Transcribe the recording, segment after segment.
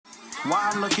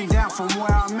Why I'm looking down from where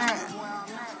I'm at.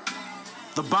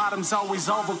 The bottom's always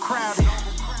overcrowded.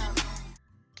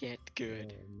 Get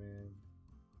good. Oh man.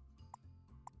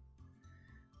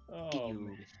 Oh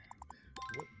man.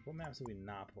 What maps have we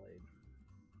not played?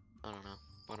 I don't know.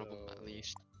 One of them at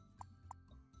least.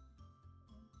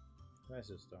 I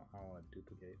just don't. I don't want to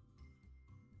duplicate.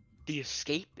 The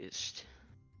Escapist.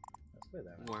 Let's play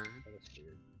that one. That looks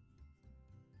weird.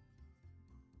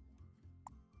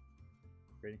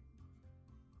 Ready?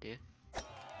 Yeah.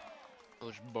 I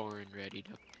was born ready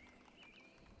to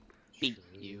beat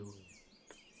you.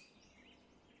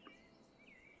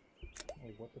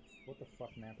 Wait, what the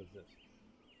fuck map is this?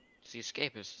 It's the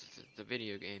Escapist, the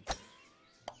video game.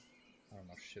 I don't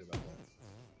know shit about that.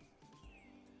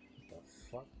 What the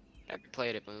fuck? I haven't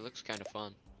played it, but it looks kind of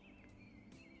fun.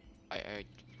 I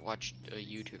watched a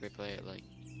YouTuber play it like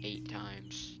 8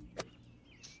 times.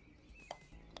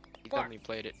 He only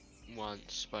played it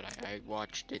once, but I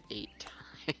watched it 8 times.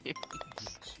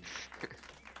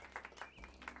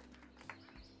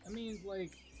 I mean,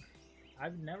 like,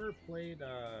 I've never played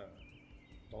The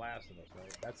Last of Us,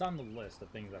 right? That's on the list of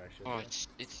things that I should. Oh, do.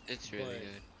 it's really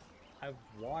good. I've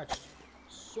watched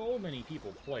so many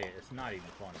people play it. It's not even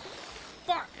funny.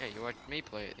 Fuck! Yeah, you watched me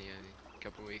play it a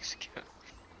couple weeks ago.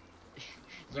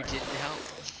 You Right. didn't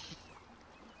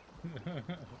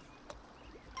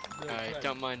help.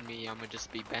 Don't mind me, I'ma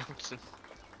just be bouncing.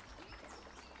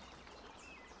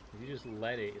 If you just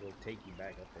let it, it'll take you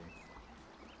back up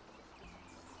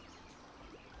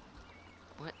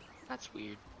What? That's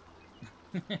weird.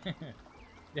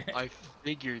 there. I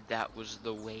figured that was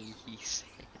the way he said.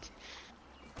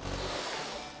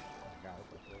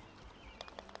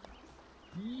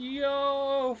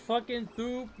 Yo, fucking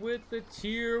Thoop with the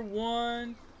tier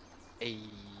 1. Hey.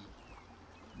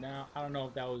 Now, I don't know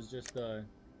if that was just a,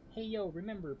 hey yo,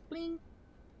 remember, bling,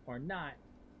 or not,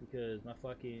 because my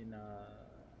fucking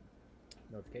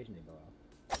notification didn't go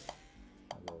off.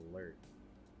 A little alert.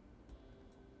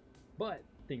 But,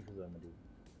 thanks for the dude.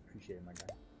 Appreciate it, my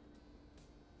guy.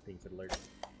 Thanks for the alert.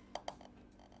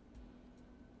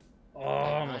 Oh,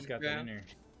 almost got that in there.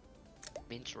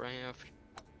 Mince raft.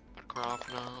 Croft.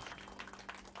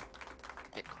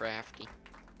 Get crafty.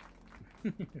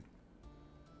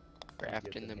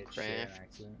 Crafting them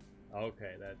craft.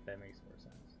 Okay, that makes more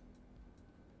sense.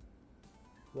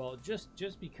 Well,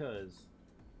 just because.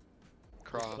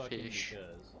 Crawfish.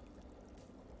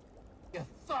 You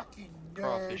fucking nerd.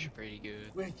 Crawfish are pretty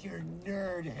good. With your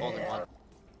nerd hair. Only one.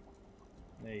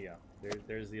 There you go.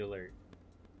 There's the alert.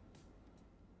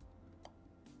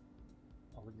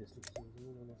 Oh, look at this.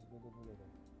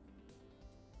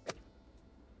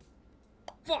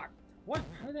 Fuck! What?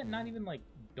 How did that not even like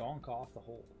donk off the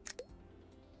hole?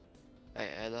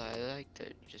 I like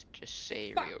to just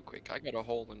say real quick. I got a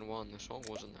hole in one. This hole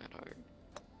wasn't that hard.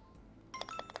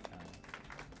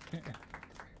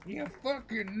 You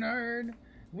fucking nerd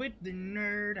with the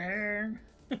nerd hair.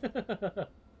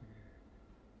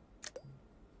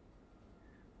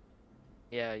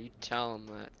 Yeah, you tell him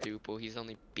that, Duple. He's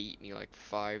only beat me like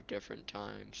 5 different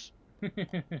times. Oh,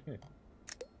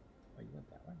 you went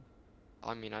that way.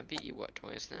 I mean, I beat you, what,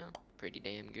 twice now? Pretty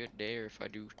damn good there if I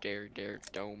do dare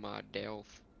do my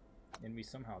delf. And we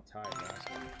somehow tied last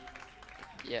time.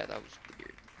 Yeah, that was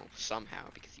weird. Well, somehow,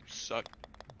 because you suck.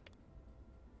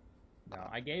 No,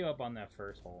 I gave up on that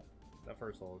first hole. That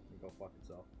first hole can go fuck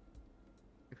itself.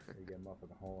 You get him up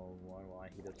with a hole in one while I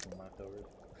heat up some leftovers.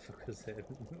 Fuck his head.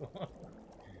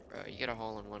 Bro, you get a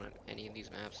hole in one on any of these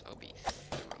maps, I'll be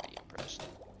thoroughly impressed.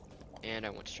 And I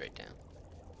went straight down.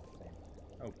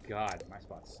 Oh god, my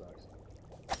spot sucks.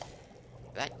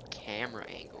 That camera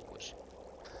angle was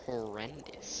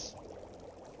horrendous.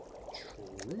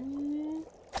 True.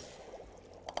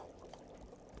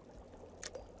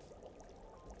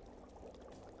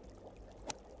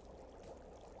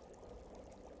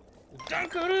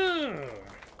 Dankaru!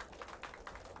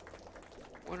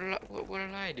 What did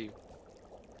I do?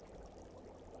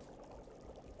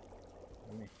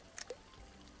 Me.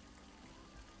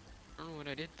 I don't know what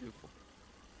I did, Duple.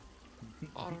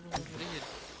 I don't know what I did.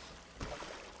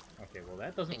 Okay, well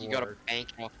that doesn't You work. gotta bank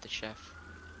off the chef.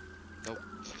 Nope.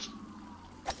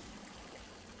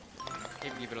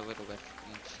 Maybe give it a little bit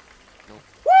oomph. Nope.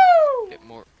 Woo! A bit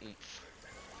more oomph.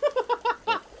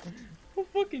 Oh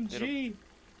fucking G!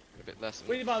 A bit less.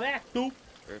 Wait about that, dude.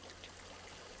 Perfect.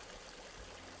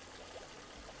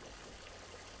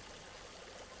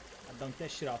 I dunked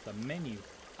that shit off the menu.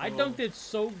 I dunked it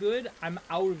so good, I'm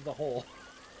out of the hole.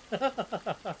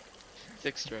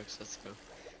 6 strokes, let's go.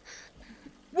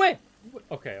 Wait!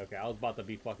 Okay, I was about to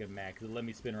be fucking mad because it let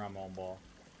me spin around my own ball.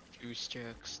 2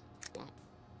 strokes. Well,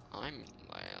 I'm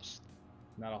last.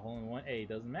 Not a hole in one. Hey,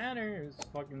 doesn't matter. It's a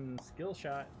fucking skill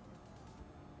shot.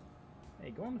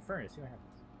 Hey, go in the furnace. See what happens.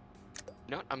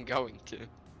 No, I'm going to.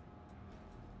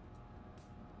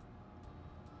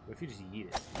 What if you just eat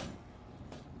it?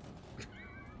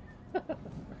 I'm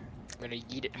gonna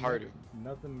eat it harder.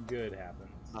 Nothing good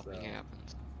happens. Nothing so.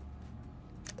 happens.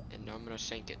 And now I'm gonna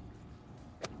sink it.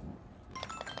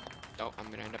 Oh, I'm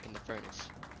gonna end up in the furnace.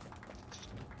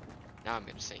 Now I'm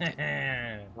gonna sink it.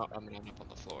 Oh, I'm gonna end up on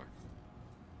the floor.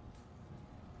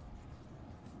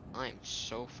 I'm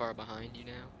so far behind you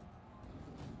now.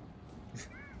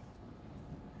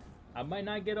 I might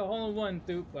not get a hole in one,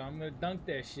 Thoop, but I'm gonna dunk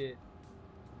that shit.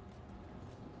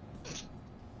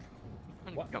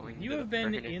 I'm What? going You to have the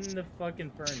been furnace. in the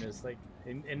fucking furnace, like,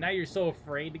 and now you're so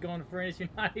afraid to go in the furnace, you're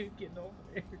not even getting over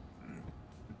there.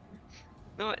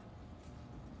 No,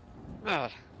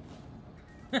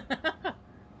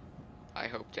 I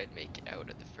hoped I'd make it out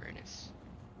of the furnace.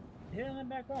 Yeah, I'm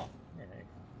back off. Yeah, hey.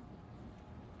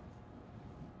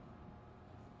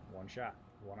 One shot,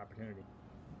 one opportunity.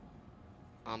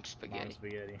 I'm spaghetti.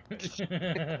 Mom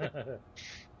spaghetti.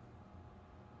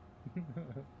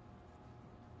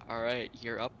 Alright,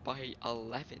 you're up by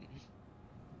 11.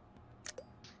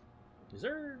 Yes,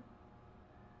 sir.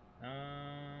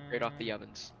 Right off the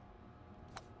ovens.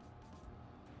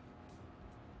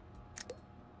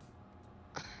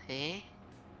 Eh?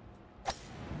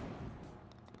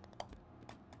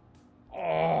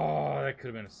 Oh, that could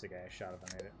have been a sick ass shot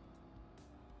if I made it.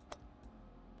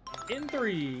 In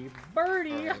 3,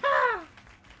 birdie! Alright. Ha!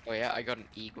 Oh yeah, I got an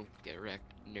eagle. Get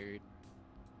wrecked, nerd.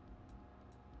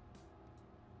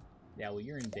 Yeah, well,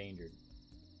 you're endangered.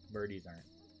 Birdies aren't.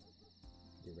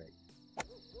 You're right.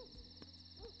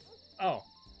 Oh.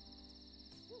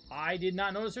 I did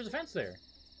not notice there's a fence there.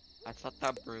 I thought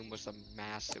that broom was a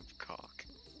massive cock.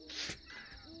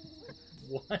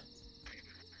 What?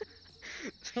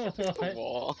 Look at the What?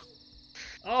 wall.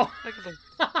 Oh! Look at the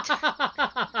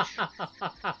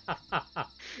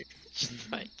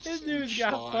just like This dude's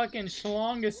got schlong. fucking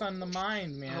schlongus on the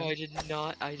mind, man. Oh, I did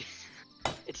not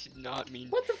not mean.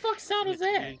 What the fuck sound was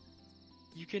that?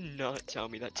 You cannot tell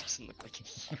me that doesn't look like a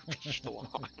huge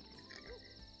schlong.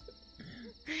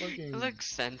 Fucking... It looks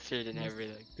censored and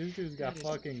everything. This dude's got That is-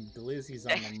 fucking glizzies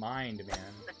on the mind,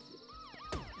 man.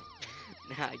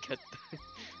 Nah, I got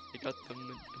the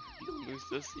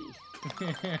Musasi.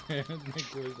 The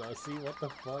glizz, see what the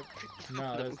fuck?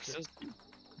 No, The that's Musasi. Oh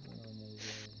my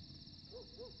god.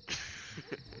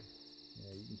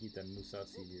 Yeah, you can keep that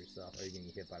Musasi to yourself. Or you're gonna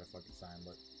get hit by the fucking sign,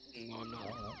 but No, I'm not.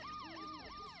 oh,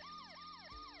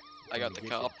 I got the Get you.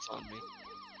 cops on me.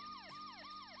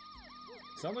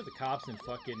 sound like the cops in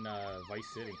fucking Vice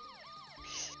City.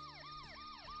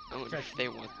 I wonder if they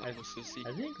want the Musasi.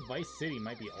 I think Vice City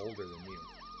might be older than you.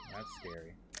 That's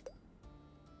scary.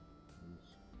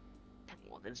 Yeesh.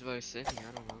 What is Vice City?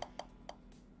 I don't know.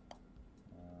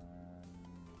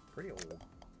 Pretty old.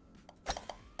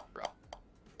 Bro.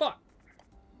 Fuck!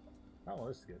 Oh, well,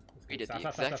 this is good. This is We good. did the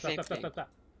exact same thing.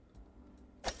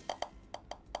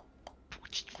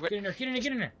 What Get in there, get in there,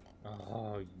 get in there!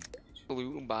 Oh, you bitch.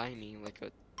 flew by me like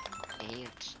a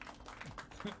ant?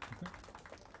 Have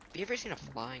you ever seen a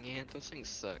flying ant? Those things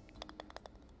suck.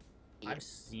 I've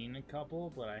seen a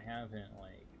couple, but I haven't,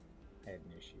 like, had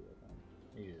an issue with them.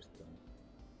 You just don't.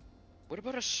 What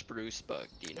about a spruce bug?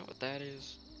 Do you know what that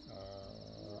is?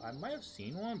 I might have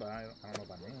seen one, but I don't know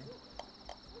by name.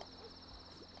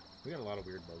 We got a lot of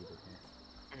weird bugs in here.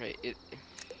 Alright,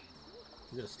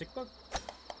 Is it a stick bug?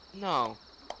 No.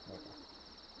 Okay.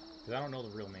 Because I don't know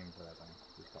the real name for that thing.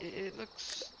 It's called stick It bug.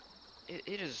 looks...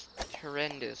 It is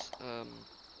horrendous.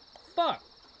 Fuck!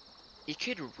 It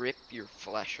could rip your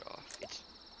flesh off. It's...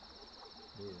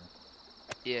 Yeah.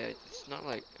 Yeah, it's not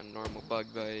like a normal bug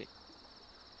bite.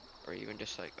 Or even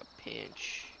just like a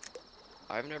pinch.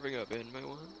 I've never got bitten by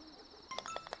one.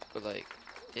 But like,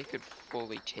 it could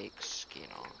fully take skin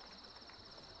off.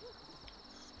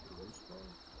 Spruce bug?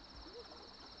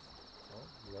 Oh,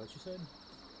 is that what you said?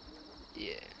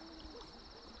 Yeah.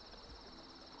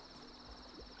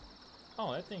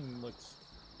 Oh, that thing looks...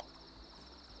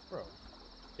 Bro.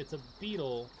 It's a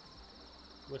beetle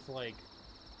with, like,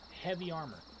 heavy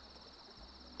armor.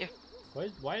 Yeah.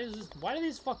 Why do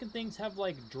these fucking things have,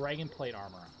 like, dragon plate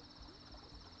armor on?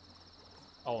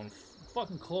 Oh, and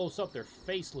fucking close up, their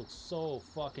face looks so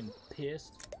fucking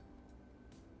pissed.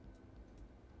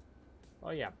 Oh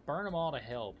yeah, burn them all to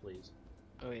hell, please.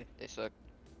 Oh yeah, they suck.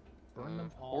 Burn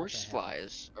them all Horse to hell.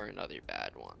 flies are another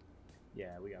bad one.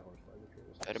 Yeah, we got horseflies up here.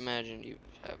 I'd imagine you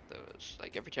have those.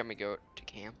 Like every time we go to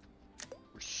camp,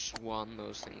 we're swan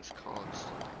those things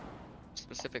constantly.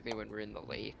 Specifically when we're in the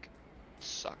lake.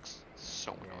 sucks.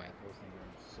 So Yeah, annoying. those things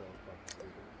are so fucking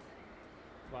stupid.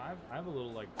 Well, I have a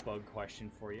little like bug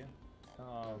question for you.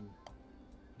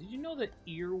 Did you know that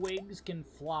earwigs can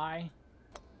fly?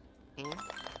 Hmm?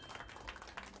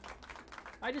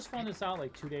 I just found this out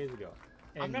like 2 days ago.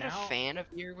 And I'm not now, a fan of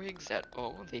earwigs at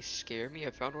all. They scare me.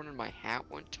 I found one in my hat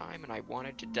one time and I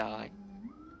wanted to die.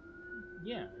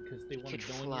 yeah, because they want could to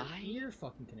go fly? in your ear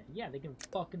fucking connect. Yeah, they can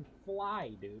fucking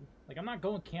fly, dude. Like, I'm not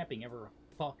going camping ever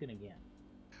fucking again.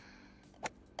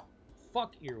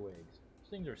 Fuck earwigs. Those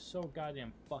things are so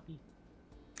goddamn fucky.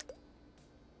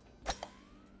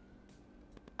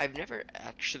 I've never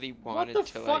actually What wanted the to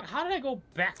fuck? like How did I go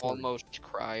backwards? almost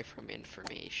cry from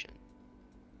information.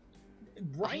 I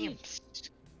am Right?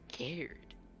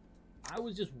 scared. I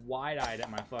was just wide-eyed at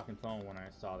my fucking phone when I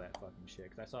saw that fucking shit,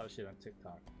 because I saw that shit on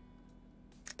TikTok.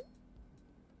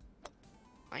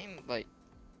 I am like,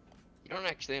 you don't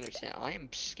actually understand. I am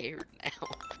scared now.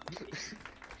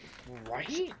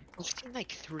 Right? I've seen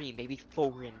like 3, maybe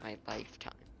 4 in my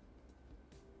lifetime.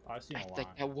 I've seen a lot.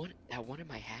 Like that one in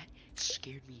my hat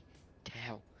scared me to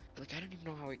hell. Like I don't even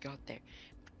know how it got there.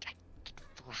 But I can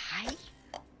fly?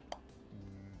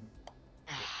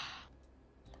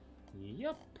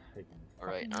 Yep.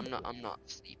 Alright, I'm not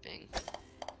sleeping.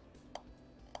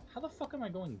 How the fuck am I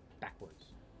going backwards?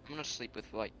 I'm gonna sleep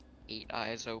with like 8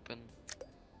 eyes open.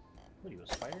 What are you,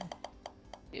 a spider?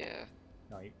 Yeah,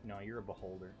 No, you're a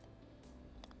beholder.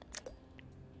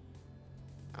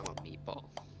 I'm a meatball.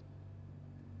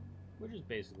 Which is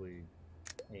basically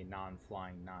a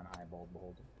non-flying, non-eyeball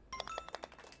beholder.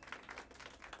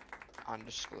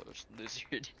 Undisclosed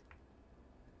lizard.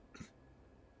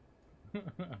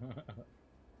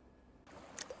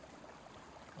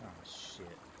 Oh shit.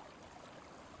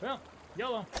 Well,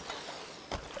 YOLO!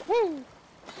 Woo!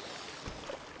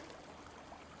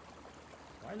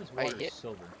 Why is this I water hit-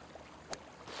 silver?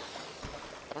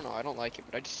 I don't know, I don't like it,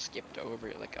 but I just skipped over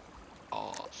it like a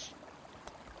boss.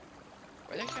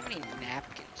 Why are there so many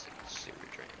napkins in the sewer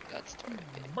drain? That's targeted.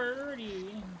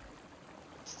 Birdie!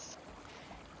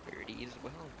 Birdie as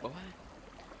well, boy.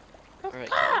 Alright.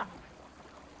 Ah!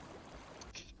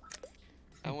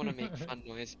 I want to make fun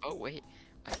noise. Oh wait,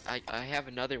 I have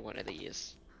another one of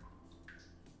these.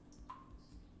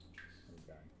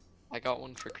 Okay. I got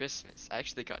one for Christmas. I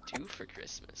actually got 2 for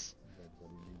Christmas. What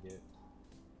did you get?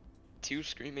 2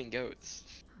 screaming goats.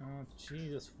 Oh,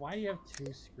 Jesus. Why do you have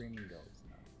 2 screaming goats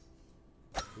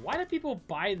now? Why do people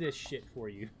buy this shit for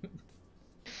you?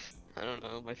 I don't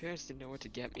know. My parents didn't know what to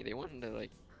get me. They wanted to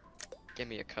like get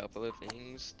me a couple of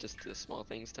things, just the small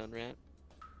things to unwrap.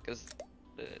 Cause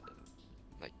the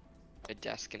like a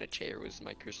desk and a chair was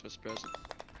my Christmas present.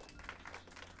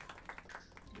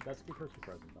 That's a good Christmas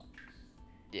present, though.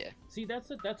 Yeah. See,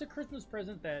 that's a Christmas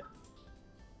present that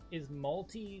is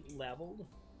multi-leveled,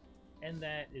 and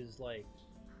that is like,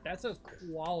 that's a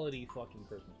quality fucking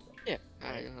Christmas present. Yeah,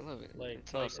 I love it. Like,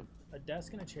 It's awesome. a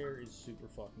desk and a chair is super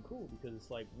fucking cool because it's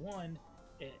like, one,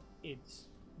 it's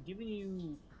giving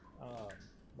you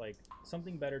like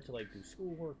something better to like do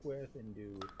schoolwork with and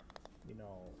do, you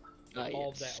know, all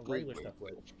of that regular stuff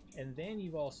with. And then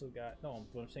you've also got, no,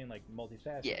 what I'm saying, like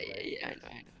multifaceted. Yeah, right? yeah, I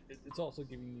know. It's also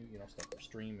giving you, you know, stuff for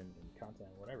stream and content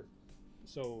and whatever.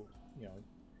 So, you know,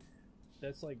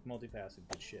 that's like multifaceted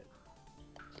good shit.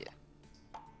 Yeah.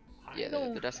 I Yeah,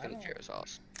 don't- the desk I and the don't- chair is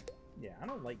awesome. Yeah, I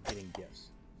don't like getting gifts.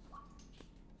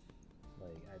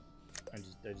 Like, I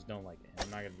just don't like it. I'm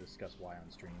not gonna discuss why on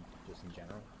stream, just in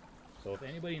general. So if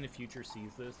anybody in the future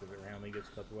sees this, if it randomly gets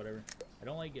clipped or whatever, I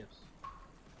don't like gifts.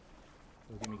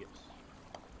 Don't give me gifts.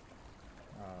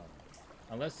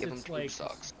 Unless Give 'em it's tube like,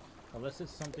 socks. unless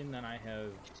it's something that I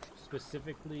have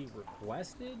specifically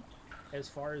requested, as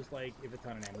far as like if it's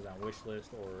on an Amazon wish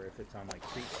list or if it's on like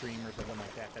Treat Stream or something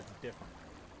like that, that's different.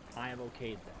 I have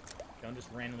okayed that. Don't just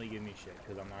randomly give me shit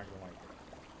because I'm not gonna like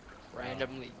it.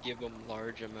 Randomly give them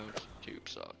large amounts of tube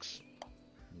socks.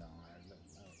 No, I don't know.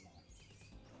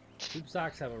 Tube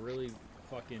socks have a really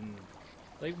fucking,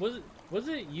 like, was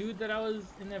it you that I was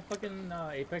in that fucking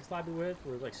Apex lobby with?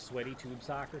 Where it was like Sweaty Tube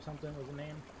Sock or something was the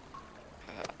name?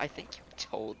 I think you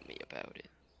told me about it.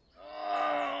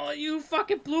 Oh, you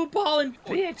fucking blue balling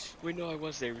bitch! Wait, no, I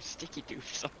was there. It was sticky tube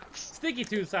socks. Sticky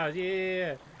Tube Socks,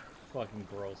 yeah. Fucking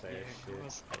gross ass shit. It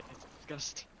was. It's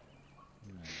disgusting.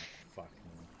 No, fuck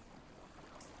me.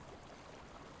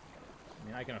 I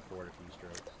mean, I can afford a few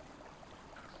strokes.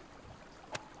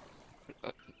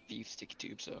 Beef sticky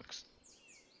tube socks.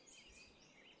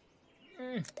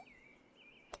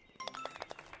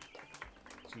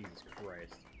 Jesus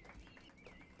Christ.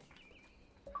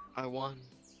 I won.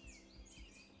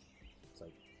 It's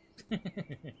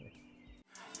like...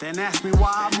 Then ask me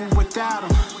why I move without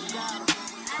them.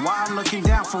 Why I'm looking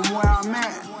down from where I'm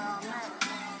at.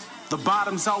 The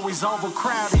bottom's always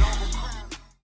overcrowded.